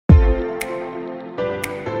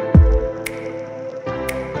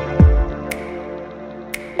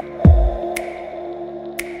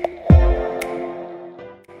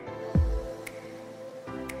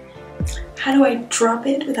How do I drop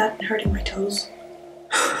it without hurting my toes?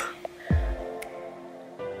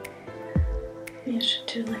 Maybe I should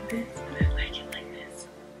do it like this, but I like it like this.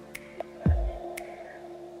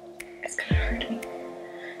 It's gonna hurt me.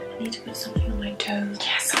 I need to put something on my toes.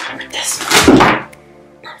 Yes, I'll put this.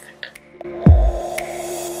 Perfect.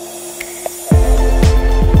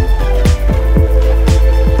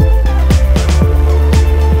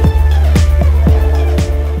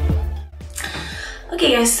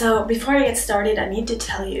 Okay guys, so before I get started, I need to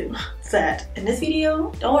tell you that in this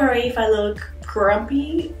video, don't worry if I look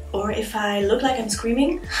grumpy or if I look like I'm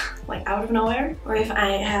screaming, like out of nowhere, or if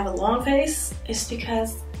I have a long face. It's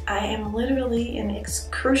because I am literally in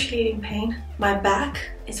excruciating pain. My back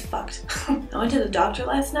is fucked. I went to the doctor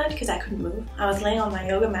last night because I couldn't move. I was laying on my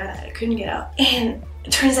yoga mat, I couldn't get up. And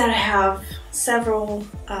it turns out I have several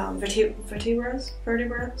vertebrae, I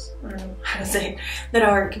don't know how to say it, that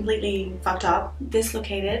are completely fucked up,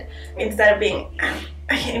 dislocated. Instead of being,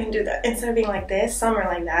 I can't even do that. Instead of being like this, some are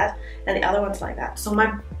like that, and the other one's like that. So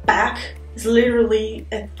my back is literally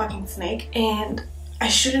a fucking snake, and I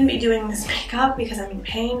shouldn't be doing this makeup because I'm in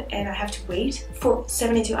pain and I have to wait for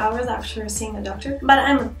 72 hours after seeing the doctor. But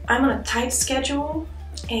I'm on a tight schedule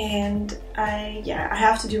and I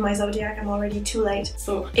have to do my Zodiac. I'm already too late.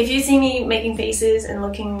 So if you see me making faces and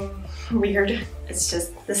looking weird, it's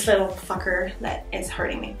just this little fucker that is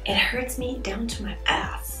hurting me. It hurts me down to my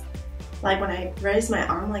ass. Like when I raise my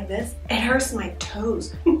arm like this, it hurts my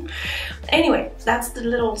toes. Anyway, that's the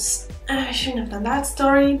little, I shouldn't have done that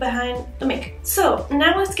story behind the makeup. So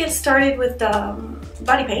now let's get started with the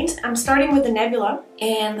body paint. I'm starting with the nebula,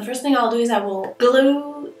 and the first thing I'll do is I will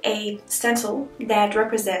glue a stencil that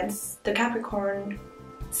represents the Capricorn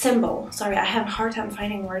symbol. Sorry, I have a hard time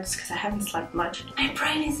finding words because I haven't slept much. My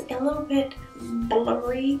brain is a little bit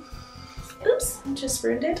blurry. Oops, I just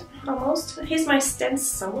ruined it, almost. Here's my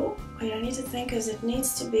stencil. Wait, I need to think because it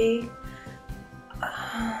needs to be...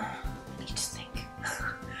 I need to think.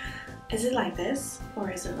 Is it like this or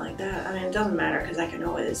is it like that? I mean, it doesn't matter because I can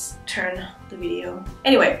always turn the video.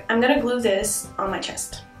 Anyway, I'm gonna glue this on my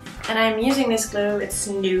chest. And I'm using this glue, it's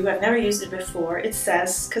new, I've never used it before. It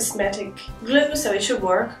says cosmetic glue, so it should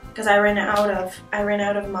work because I ran out of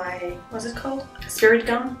my, what's it called? Spirit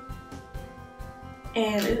gum.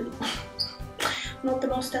 And it, not the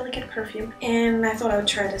most delicate perfume, and I thought I would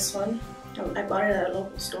try this one. I bought it at a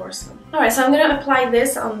local store. So alright, so I'm gonna apply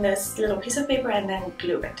this on this little piece of paper and then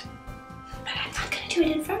glue it. But I'm not gonna do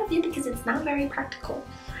it in front of you because it's not very practical.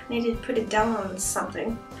 I need to put it down on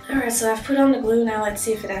something. Alright, so I've put on the glue. Now let's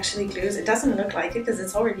see if it actually glues. It doesn't look like it because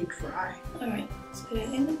it's already dry. Alright, let's put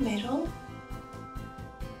it in the middle.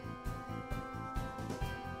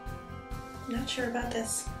 Not sure about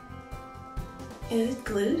this. Is it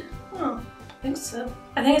glued? Oh. I think so.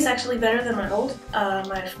 I think it's actually better than my old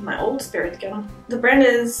my old spirit gum. The brand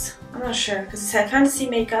is, I'm not sure, because it said fantasy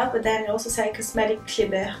makeup, but then it also said cosmetic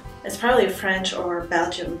Quebec. It's probably French or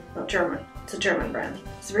Belgian, not German. It's a German brand.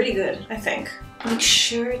 It's really good, I think. Make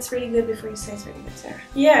sure it's really good before you say it's really good, Sarah.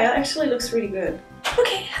 Yeah, it actually looks really good.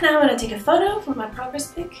 Okay, now I'm gonna take a photo for my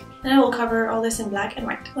progress pic, and I will cover all this in black and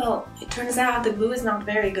white. Well, it turns out the glue is not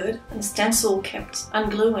very good, and the stencil kept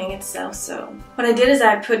ungluing itself, so what I did is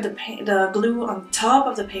I put the glue on top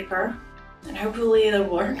of the paper, and hopefully it'll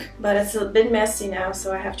work. But it's a bit messy now,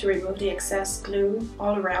 so I have to remove the excess glue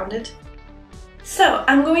all around it. So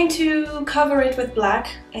I'm going to cover it with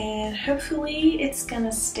black, and hopefully it's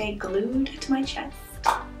gonna stay glued to my chest.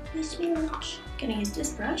 Wish me luck. Gonna use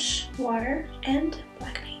this brush, water, and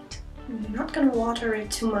black paint. I'm not gonna water it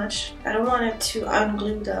too much. I don't want it to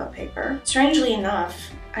unglue the paper. Strangely enough,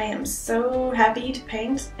 I am so happy to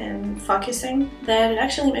paint and focusing that it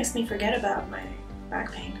actually makes me forget about my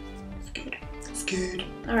back pain. It's good. It's good.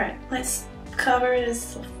 Alright, let's cover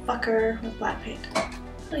this fucker with black paint.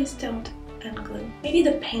 Please don't unglue. Maybe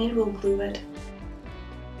the paint will glue it.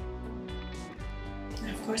 And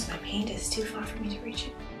of course my paint is too far for me to reach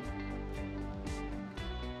it.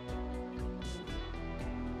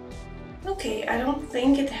 Okay, I don't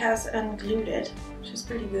think it has unglued it, which is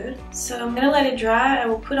pretty good. So I'm gonna let it dry. I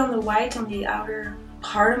will put on the white on the outer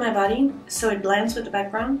part of my body so it blends with the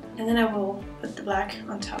background, and then I will put the black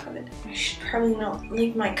on top of it. I should probably not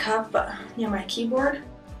leave my cup near my keyboard.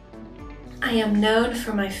 I am known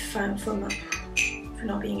for not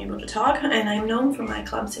being able to talk, and I am known for my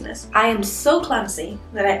clumsiness. I am so clumsy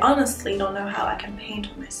that I honestly don't know how I can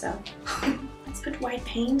paint on myself. Let's put white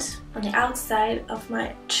paint on the outside of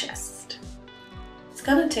my chest. It's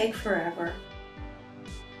gonna take forever.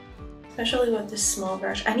 Especially with this small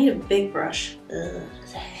brush. I need a big brush. Ugh,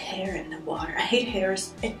 the hair in the water. I hate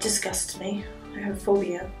hairs. It disgusts me. I have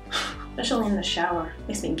phobia. Especially in the shower.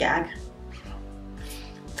 Makes me gag.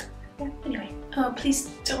 Oh, please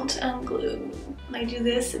don't unglue. When I do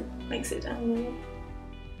this, it makes it unglue.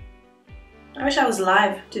 I wish I was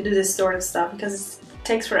live to do this sort of stuff because it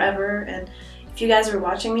takes forever, and if you guys were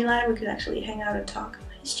watching me live, we could actually hang out and talk.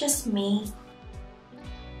 It's just me.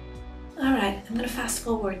 Alright, I'm gonna fast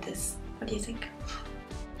forward this. What do you think?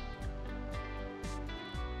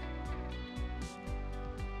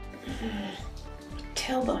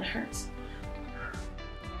 Tailbone hurts.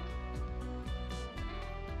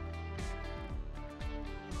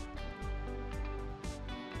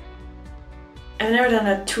 I've never done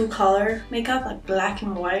a two-color makeup, like black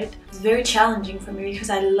and white. It's very challenging for me because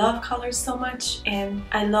I love colors so much and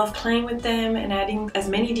I love playing with them and adding as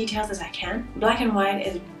many details as I can. Black and white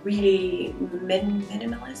is really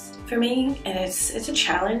minimalist for me, and it's a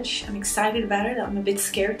challenge. I'm excited about it. I'm a bit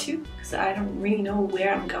scared too because I don't really know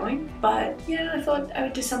where I'm going. But yeah, I thought I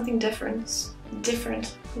would do something different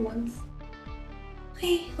for once.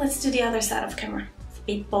 Hey, let's do the other side of camera. It's a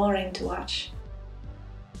bit boring to watch.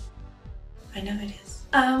 I know it is.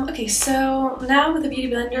 Okay, so now with the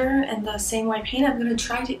Beauty Blender and the same white paint, I'm gonna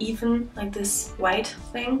try to even like this white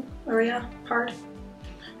thing, area part,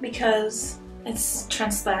 because it's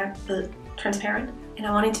transparent, and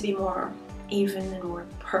I want it to be more even and more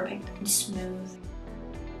perfect and smooth.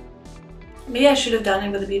 Maybe I should have done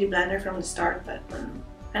it with the Beauty Blender from the start, but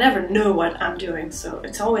I never know what I'm doing, so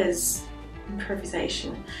it's always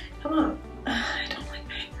improvisation. Come on, I don't like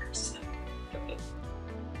hangers.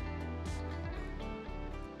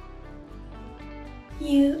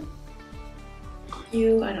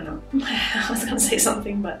 I don't know. I was gonna say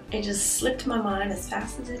something, but it just slipped my mind as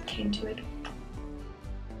fast as it came to it.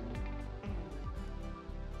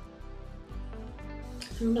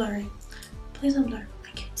 I'm blurry. Please don't blur.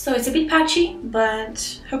 Thank you. So it's a bit patchy,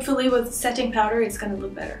 but hopefully with setting powder it's gonna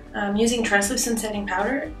look better. I'm using translucent setting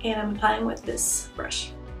powder and I'm applying with this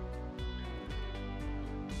brush.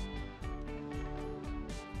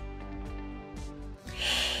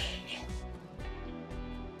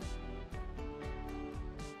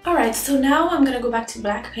 Alright, so now I'm gonna go back to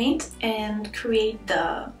black paint and create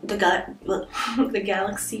the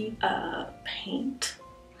galaxy paint.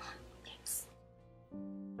 Yes.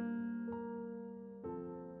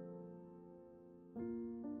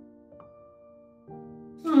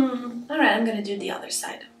 Alright, I'm gonna do the other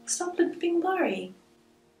side. Stop being blurry.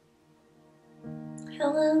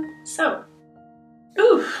 Hello. So,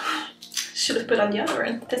 ooh, should have put on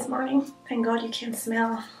deodorant this morning. Thank God you can't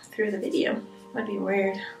smell through the video. Would be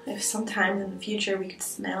weird if sometime in the future we could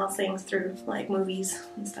smell things through like movies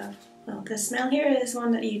and stuff. Well, the smell here is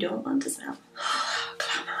one that you don't want to smell.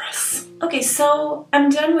 Glamorous. Okay, so I'm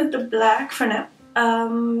done with the black for now.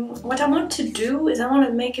 What I want to do is I want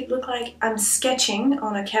to make it look like I'm sketching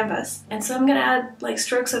on a canvas, and so I'm gonna add like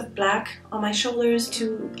strokes of black on my shoulders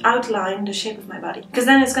to outline the shape of my body, because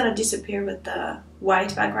then it's gonna disappear with the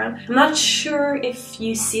white background. I'm not sure if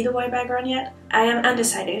you see the white background yet. I am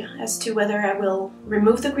undecided as to whether I will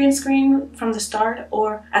remove the green screen from the start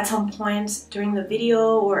or at some point during the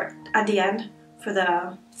video or at the end for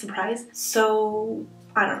the surprise. So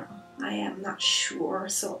I don't know. I am not sure,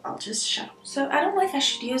 so I'll just shut up. So I don't know if I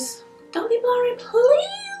should use... Don't be blurry,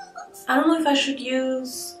 please! I don't know if I should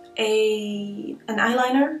use an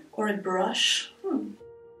eyeliner or a brush.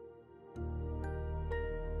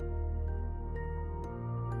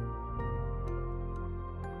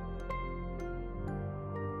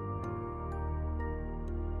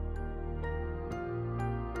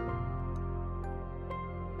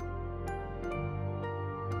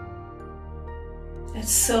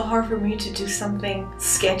 It's so hard for me to do something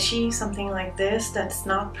sketchy, something like this, that's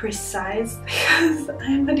not precise, because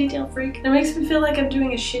I'm a detail freak. It makes me feel like I'm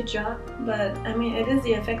doing a shit job, but I mean, it is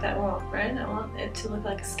the effect I want, right? I want it to look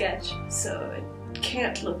like a sketch, so it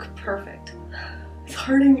can't look perfect. It's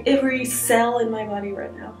hurting every cell in my body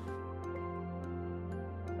right now.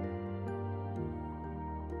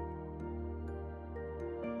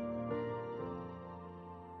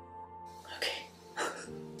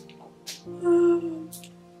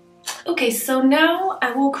 Okay, so now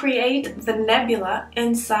I will create the nebula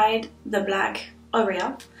inside the black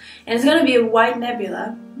area, and it's gonna be a white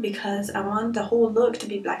nebula because I want the whole look to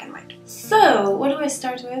be black and white. So what do I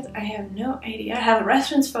start with? I have no idea. I have a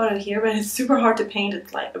reference photo here, but it's super hard to paint.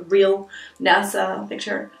 It's like a real NASA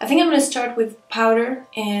picture. I think I'm gonna start with powder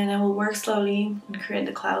and I will work slowly and create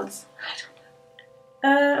the clouds. I don't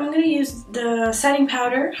know. I'm gonna use the setting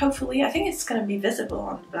powder, hopefully. I think it's gonna be visible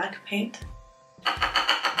on the black paint.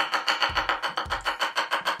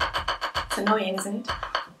 It's annoying, isn't it?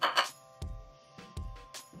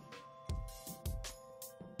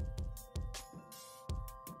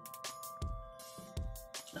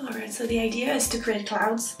 Alright. Alright, so the idea is to create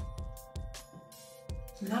clouds.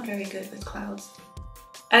 I'm not very good with clouds.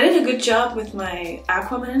 I did a good job with my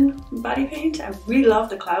Aquaman body paint. I really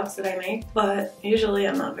love the clouds that I made, but usually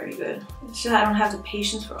I'm not very good. It's just I don't have the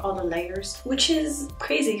patience for all the layers, which is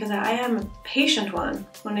crazy because I am a patient one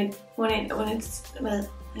when it's well,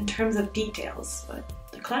 in terms of details, but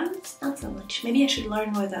the clouds not so much. Maybe I should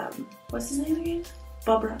learn with what's his name again?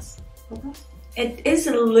 Bob Ross. Bob Ross? It is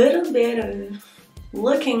a little bit of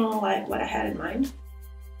looking like what I had in mind,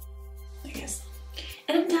 I guess.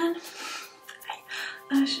 And I'm done.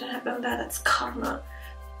 I shouldn't have done that, that's karma.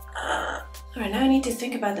 Alright, now I need to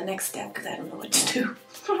think about the next step because I don't know what to do.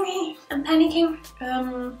 I'm panicking.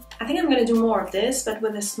 I think I'm gonna do more of this, but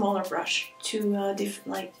with a smaller brush to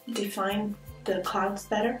define the clouds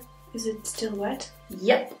better. Is it still wet?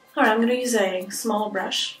 Yep. Alright, I'm gonna use a small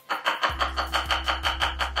brush.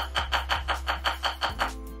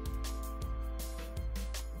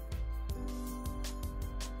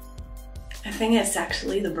 I think it's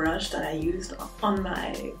actually the brush that I used on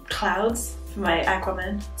my clouds for my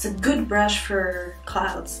Aquaman. It's a good brush for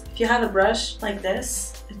clouds. If you have a brush like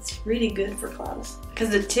this, it's really good for clouds.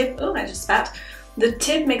 Because the tip, oh I just spat. The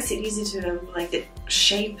tip makes it easy to like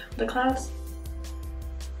shape the clouds.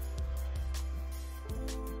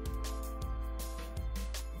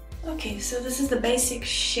 Okay, so this is the basic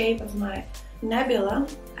shape of my nebula.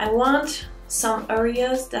 I want some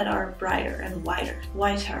areas that are brighter and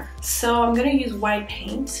whiter. So I'm gonna use white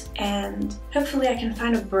paint and hopefully I can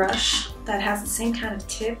find a brush that has the same kind of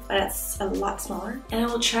tip but it's a lot smaller. And I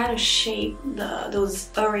will try to shape those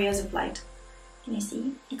areas of light. Can you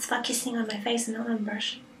see? It's focusing on my face and not on the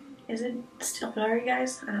brush. Is it still blurry,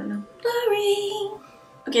 guys? I don't know. Blurry!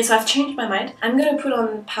 Okay, so I've changed my mind. I'm gonna put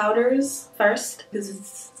on powders first because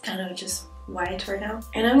it's kind of just white right now,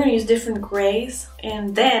 and I'm gonna use different grays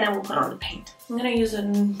and then I will put on the paint. I'm gonna use a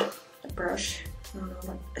brush. I don't know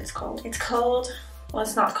what it's called. It's called, well,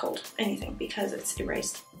 it's not called anything because it's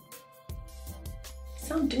erased. It's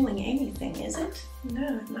not doing anything, is it?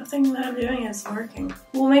 No, nothing that I'm doing is working.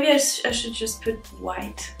 Well, maybe I should just put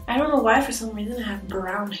white. I don't know why for some reason I have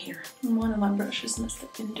brown here. One of my brushes must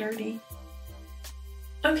have been dirty.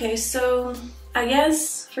 Okay, so I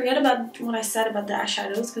guess forget about what I said about the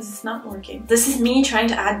eyeshadows because it's not working. This is me trying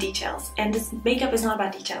to add details and this makeup is not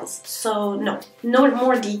about details. So no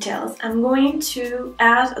more details. I'm going to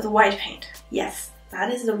add the white paint. Yes,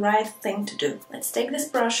 that is the right thing to do. Let's take this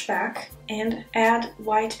brush back and add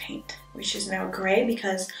white paint, which is now gray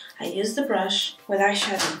because I used the brush with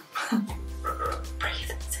eyeshadow.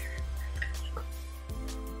 Breathe.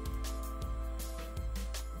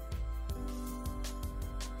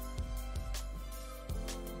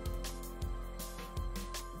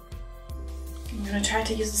 I'm gonna try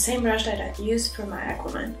to use the same brush that I used for my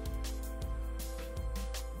Aquaman.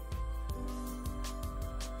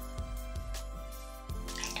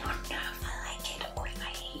 I don't know if I like it or if I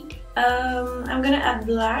hate it. I'm gonna add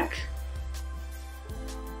black.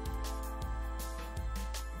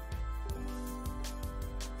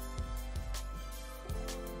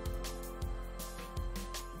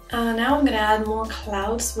 Now I'm gonna add more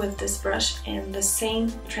clouds with this brush and the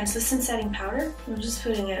same translucent setting powder. I'm just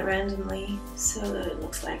putting it randomly so that it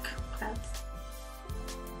looks like clouds.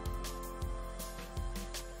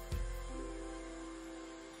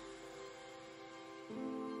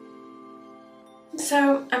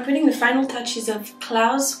 So I'm putting the final touches of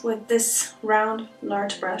clouds with this round,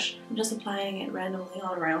 large brush. I'm just applying it randomly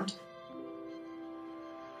all around.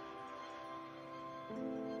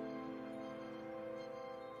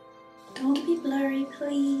 Don't be blurry,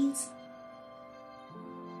 please.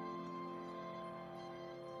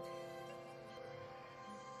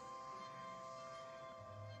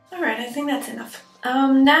 Alright, I think that's enough.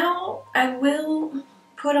 Now I will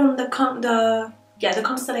put on the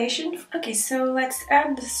constellation. Okay, so let's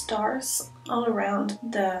add the stars all around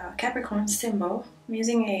the Capricorn symbol. I'm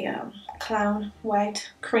using a clown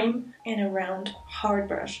white cream and a round hard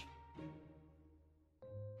brush.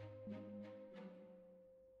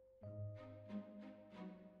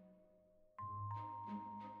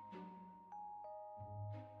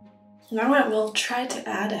 Now I will try to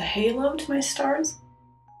add a halo to my stars.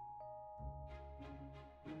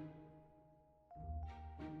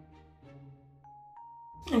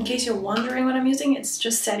 In case you're wondering what I'm using, it's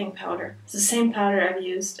just setting powder. It's the same powder I've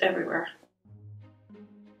used everywhere.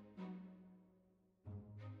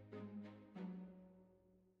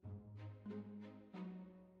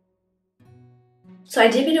 So I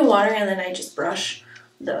dip it in water and then I just brush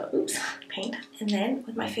the paint. And then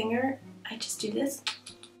with my finger, I just do this.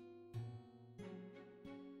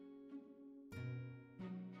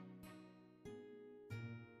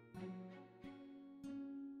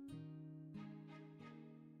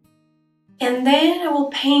 And then I will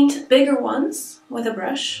paint bigger ones with a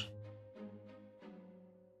brush.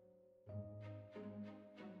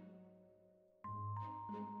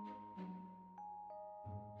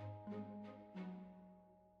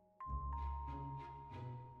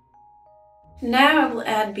 Now I will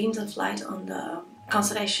add beams of light on the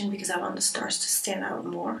constellation because I want the stars to stand out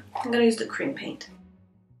more. I'm gonna use the cream paint.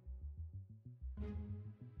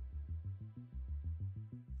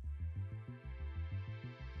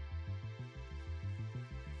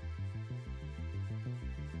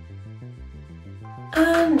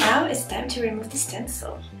 Now it's time to remove the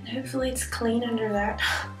stencil. Hopefully it's clean under that.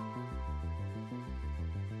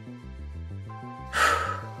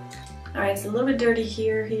 Alright, it's a little bit dirty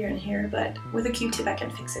here, here, and here, but with a Q-tip I can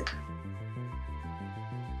fix it.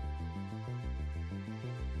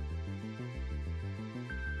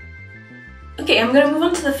 Okay, I'm gonna move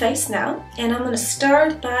on to the face now, and I'm gonna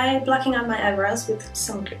start by blocking out my eyebrows with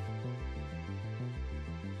some glue.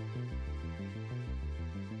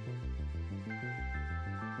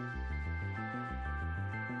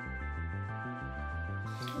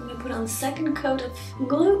 I'm gonna put on the second coat of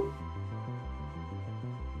glue.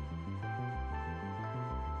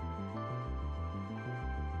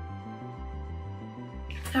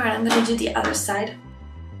 Alright, I'm gonna do the other side.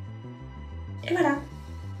 Et voilà!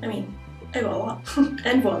 I mean, et voila!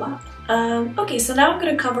 And voila! Okay, so now I'm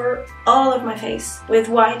gonna cover all of my face with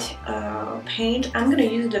white paint. I'm gonna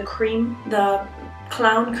use the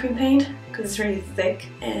clown cream paint, because it's really thick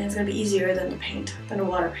and it's gonna be easier than the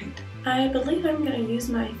water paint. I believe I'm gonna use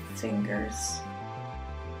my fingers.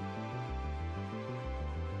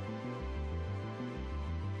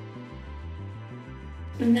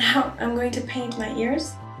 Now I'm going to paint my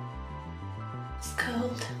ears. It's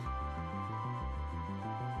cold.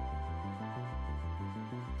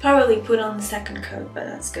 Probably put on the second coat, but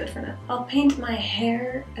that's good for now. I'll paint my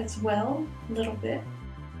hair as well, a little bit.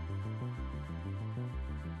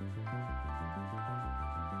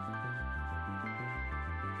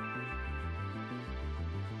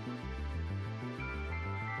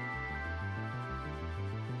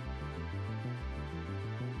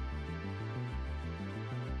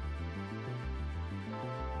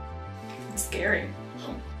 It's scary.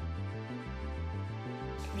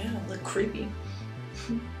 Yeah, it look creepy.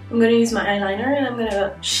 I'm gonna use my eyeliner and I'm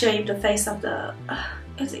gonna shape the face of the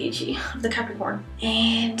it's itchy, of the Capricorn.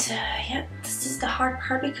 And yeah, this is the hard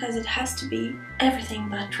part because it has to be everything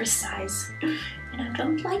but precise, and I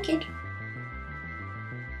don't like it.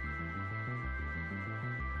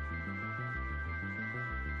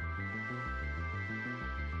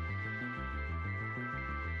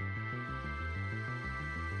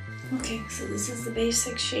 Okay, so this is the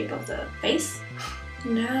basic shape of the face.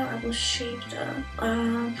 Now I will shape the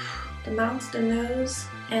mouth, the nose,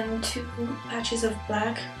 and 2 patches of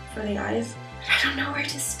black for the eyes. But I don't know where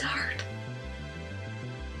to start.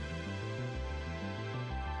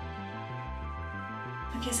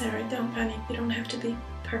 Okay, Sarah, don't panic. You don't have to be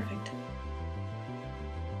perfect.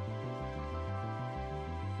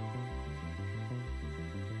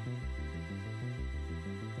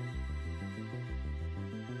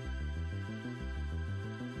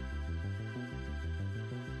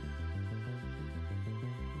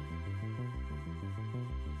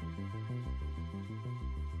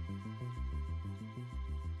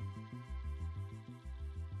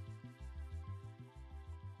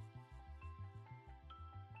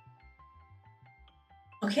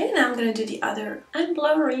 Okay, now I'm gonna do the other. I'm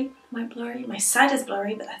blurry. My side is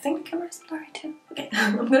blurry, but I think the camera is blurry too. Okay,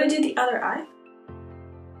 I'm gonna do the other eye.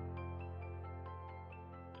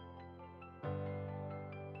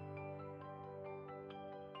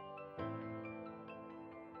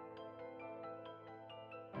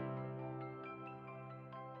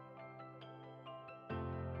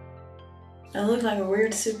 I look like a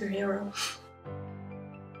weird superhero.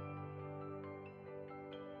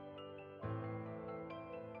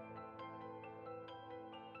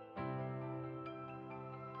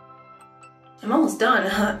 I'm almost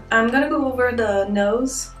done. I'm gonna go over the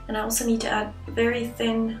nose, and I also need to add very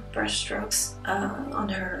thin brush strokes on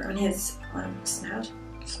his snout.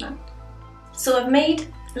 So I've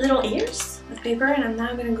made little ears with paper, and I'm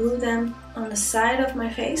now gonna glue them on the side of my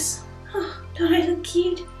face. Oh, don't I look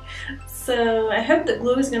cute? So I hope the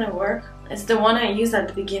glue is gonna work. It's the one I used at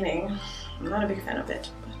the beginning. I'm not a big fan of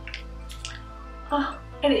it. Oh,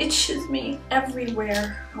 it itches me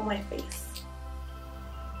everywhere on my face.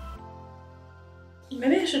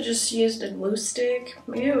 Maybe I should just use the glue stick.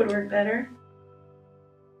 Maybe it would work better.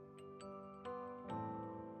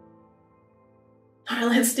 Alright,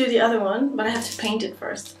 let's do the other one, but I have to paint it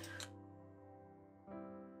first.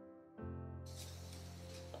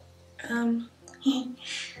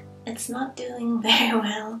 It's not doing very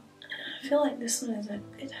well. I feel like this one is a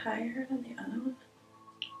bit higher than the other one.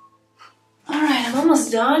 Alright, I'm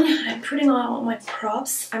almost done. I'm putting on all my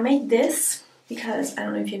props. I made this because, I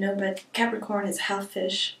don't know if you know, but Capricorn is half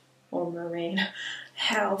fish or mermaid,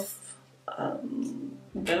 half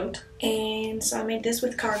goat. And so I made this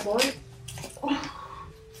with cardboard.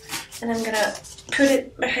 And I'm gonna put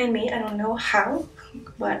it behind me. I don't know how,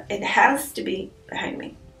 but it has to be behind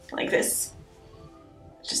me, like this.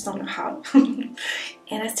 I just don't know how.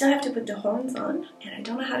 And I still have to put the horns on, and I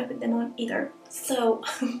don't know how to put them on either. So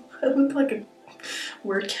I look like a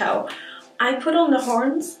weird cow. I put on the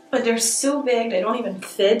horns, but they're so big they don't even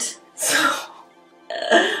fit. So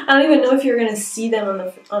I don't even know if you're gonna see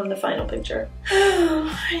them on the final picture.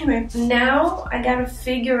 Anyway, now I gotta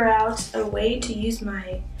figure out a way to use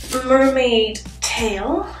my mermaid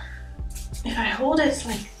tail. If I hold it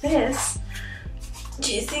like this,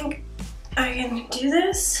 do you think I can do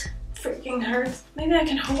this? Freaking hurts. Maybe I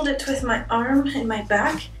can hold it with my arm and my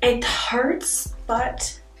back. It hurts,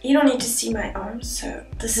 but you don't need to see my arms, so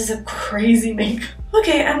this is a crazy makeup.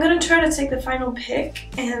 Okay, I'm gonna try to take the final pic,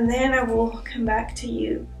 and then I will come back to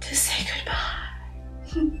you to say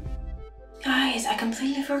goodbye. Guys, I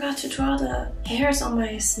completely forgot to draw the hairs on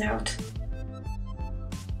my snout.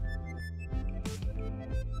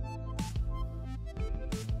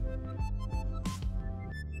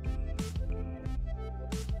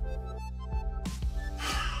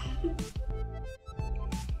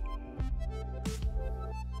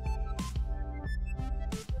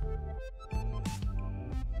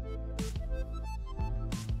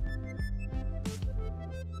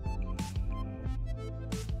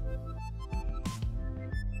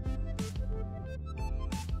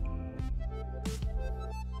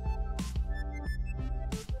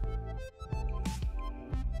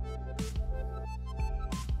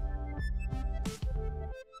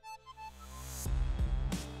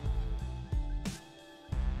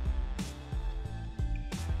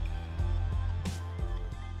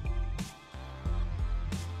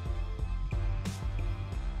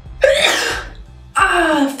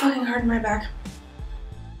 Ah, fucking hurt in my back.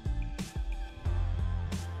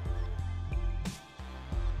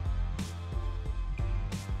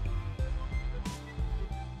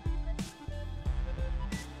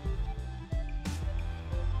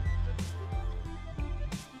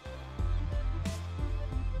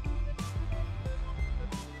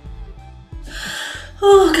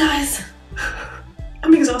 Oh, guys,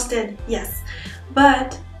 I'm exhausted, yes,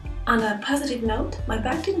 but on a positive note, my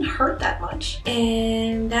back didn't hurt that much,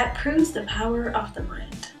 and that proves the power of the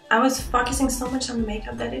mind. I was focusing so much on the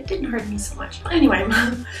makeup that it didn't hurt me so much. But anyway,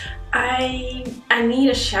 I need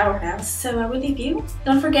a shower now, so I will leave you.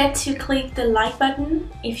 Don't forget to click the like button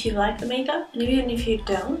if you like the makeup, and even if you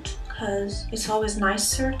don't, because it's always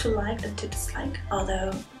nicer to like than to dislike,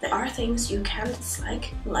 although there are things you can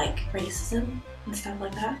dislike, like racism and stuff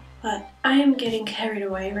like that. But I am getting carried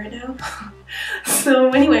away right now. So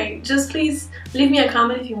anyway, just please leave me a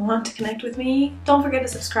comment if you want to connect with me. Don't forget to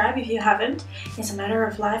subscribe if you haven't. It's a matter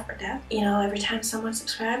of life or death. You know, every time someone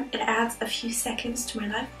subscribes, it adds a few seconds to my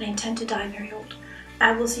life, and I intend to die very old.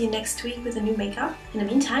 I will see you next week with a new makeup. In the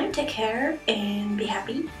meantime, take care and be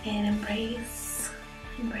happy and embrace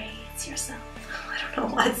yourself. I don't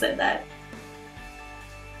know why I said that.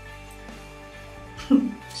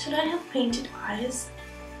 Should I have painted eyes?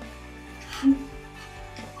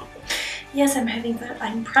 Yes, I'm having that.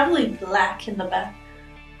 I'm probably black in the back.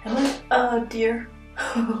 Oh dear.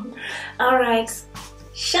 Alright,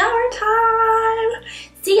 shower time!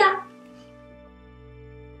 See ya!